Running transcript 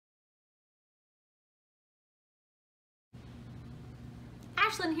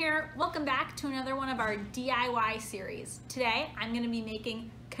Ashlyn here. Welcome back to another one of our DIY series. Today I'm going to be making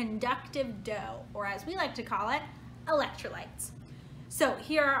conductive dough, or as we like to call it, electrolytes. So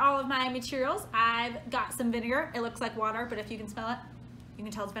here are all of my materials. I've got some vinegar. It looks like water, but if you can smell it, you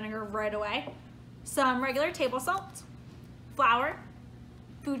can tell it's vinegar right away. Some regular table salt, flour,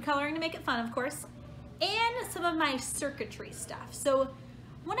 food coloring to make it fun, of course, and some of my circuitry stuff. So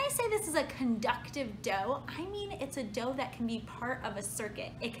when I say this is a conductive dough, I mean it's a dough that can be part of a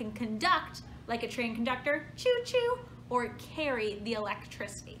circuit. It can conduct like a train conductor, choo-choo, or carry the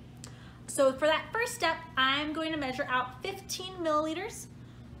electricity. So for that first step, I'm going to measure out 15 milliliters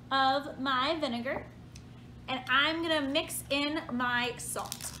of my vinegar, and I'm gonna mix in my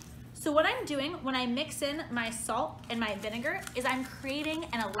salt. So what I'm doing when I mix in my salt and my vinegar is I'm creating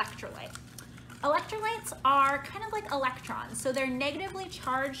an electrolyte. Electrolytes are kind of like electrons, so they're negatively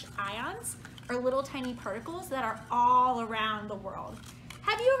charged ions or little tiny particles that are all around the world.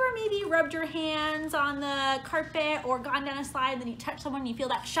 Have you ever maybe rubbed your hands on the carpet or gone down a slide and then you touch someone and you feel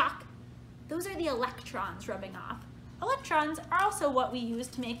that shock? Those are the electrons rubbing off. Electrons are also what we use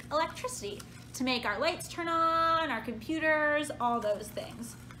to make electricity, to make our lights turn on, our computers, all those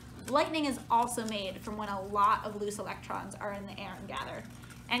things. Lightning is also made from when a lot of loose electrons are in the air and gather.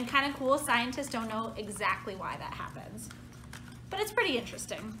 And kind of cool, scientists don't know exactly why that happens, but it's pretty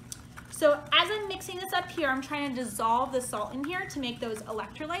interesting. So as I'm mixing this up here, I'm trying to dissolve the salt in here to make those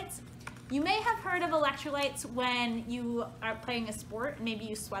electrolytes. You may have heard of electrolytes when you are playing a sport, and maybe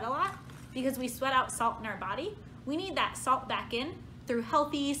you sweat a lot, because we sweat out salt in our body. We need that salt back in through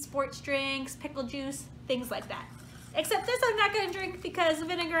healthy sports drinks, pickle juice, things like that. Except this I'm not gonna drink because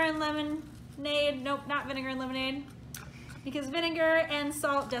vinegar and lemonade, nope, not vinegar and lemonade. Because vinegar and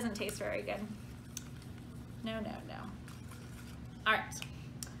salt doesn't taste very good. No, no, no. All right,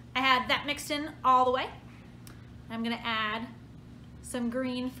 I had that mixed in all the way. I'm gonna add some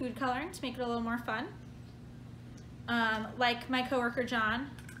green food coloring to make it a little more fun. Like my coworker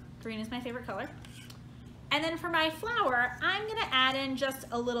John, green is my favorite color. And then for my flour, I'm gonna add in just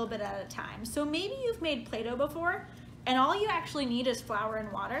a little bit at a time. So maybe you've made Play-Doh before, and all you actually need is flour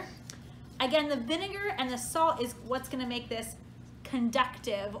and water. Again, the vinegar and the salt is what's gonna make this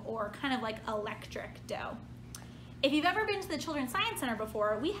conductive or kind of like electric dough. If you've ever been to the Children's Science Center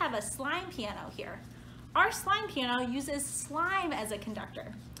before, we have a slime piano here. Our slime piano uses slime as a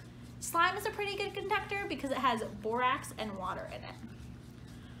conductor. Slime is a pretty good conductor because it has borax and water in it.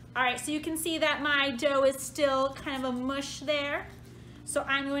 All right, so you can see that my dough is still kind of a mush there. So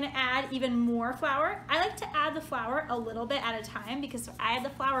I'm going to add even more flour. I like to add the flour a little bit at a time because if I add the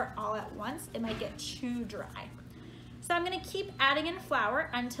flour all at once, it might get too dry. So I'm going to keep adding in flour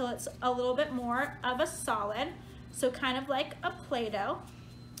until it's a little bit more of a solid, so kind of like a Play-Doh.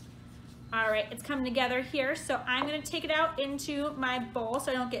 All right, it's coming together here, so I'm going to take it out into my bowl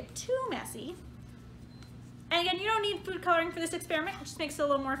so I don't get too messy. And again, you don't need food coloring for this experiment, it just makes it a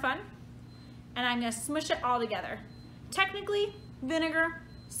little more fun. And I'm going to smush it all together. Technically, vinegar,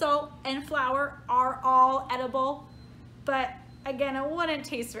 salt, and flour are all edible, but again, it wouldn't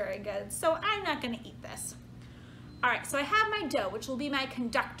taste very good, so I'm not gonna eat this. All right, so I have my dough, which will be my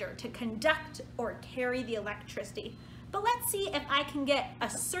conductor to conduct or carry the electricity. But let's see if I can get a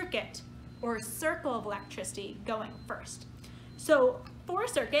circuit or a circle of electricity going first. So for a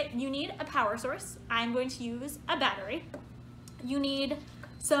circuit, you need a power source. I'm going to use a battery. You need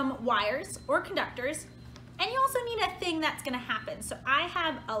some wires or conductors, and you also need a thing that's gonna happen. So I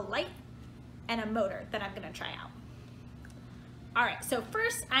have a light and a motor that I'm gonna try out. All right, so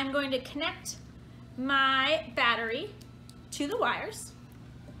first I'm going to connect my battery to the wires,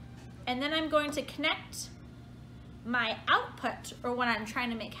 and then I'm going to connect my output, or what I'm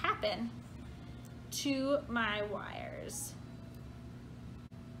trying to make happen, to my wires.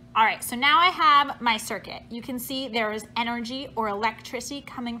 All right, so now I have my circuit. You can see there is energy or electricity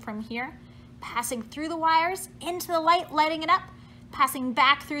coming from here, passing through the wires into the light, lighting it up, passing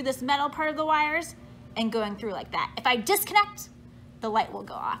back through this metal part of the wires, and going through like that. If I disconnect, the light will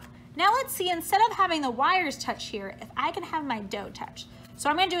go off. Now let's see, instead of having the wires touch here, if I can have my dough touch. So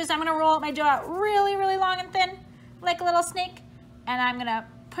what I'm gonna do is I'm gonna roll my dough out really, really long and thin, like a little snake, and I'm gonna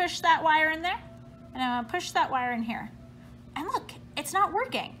push that wire in there, and I'm gonna push that wire in here. And look, it's not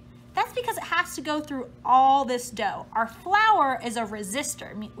working. That's because it has to go through all this dough. Our flour is a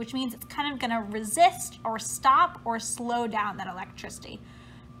resistor, which means it's kind of gonna resist or stop or slow down that electricity.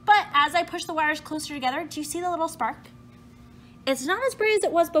 But as I push the wires closer together, do you see the little spark? It's not as bright as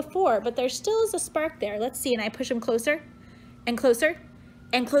it was before, but there still is a spark there. Let's see, and I push them closer and closer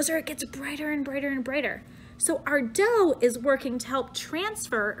and closer. It gets brighter and brighter and brighter. So our dough is working to help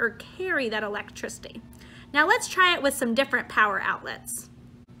transfer or carry that electricity. Now let's try it with some different power outlets.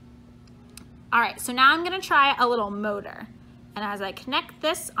 All right, so now I'm gonna try a little motor. And as I connect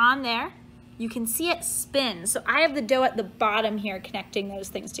this on there, you can see it spin. So I have the dough at the bottom here connecting those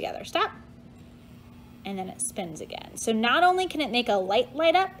things together. Stop. And then it spins again. So not only can it make a light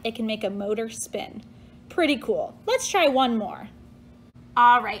light up, it can make a motor spin. Pretty cool. Let's try one more.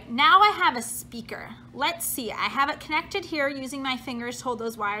 All right, now I have a speaker. Let's see, I have it connected here using my fingers to hold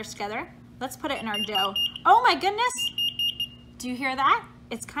those wires together. Let's put it in our dough. Oh my goodness, do you hear that?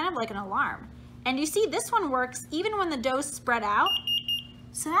 It's kind of like an alarm. And you see this one works even when the dough's spread out.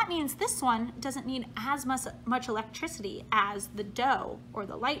 So that means this one doesn't need as much electricity as the dough or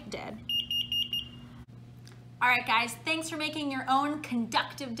the light did. All right guys, thanks for making your own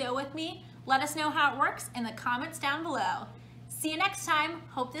conductive dough with me. Let us know how it works in the comments down below. See you next time.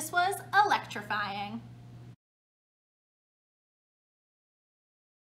 Hope this was electrifying.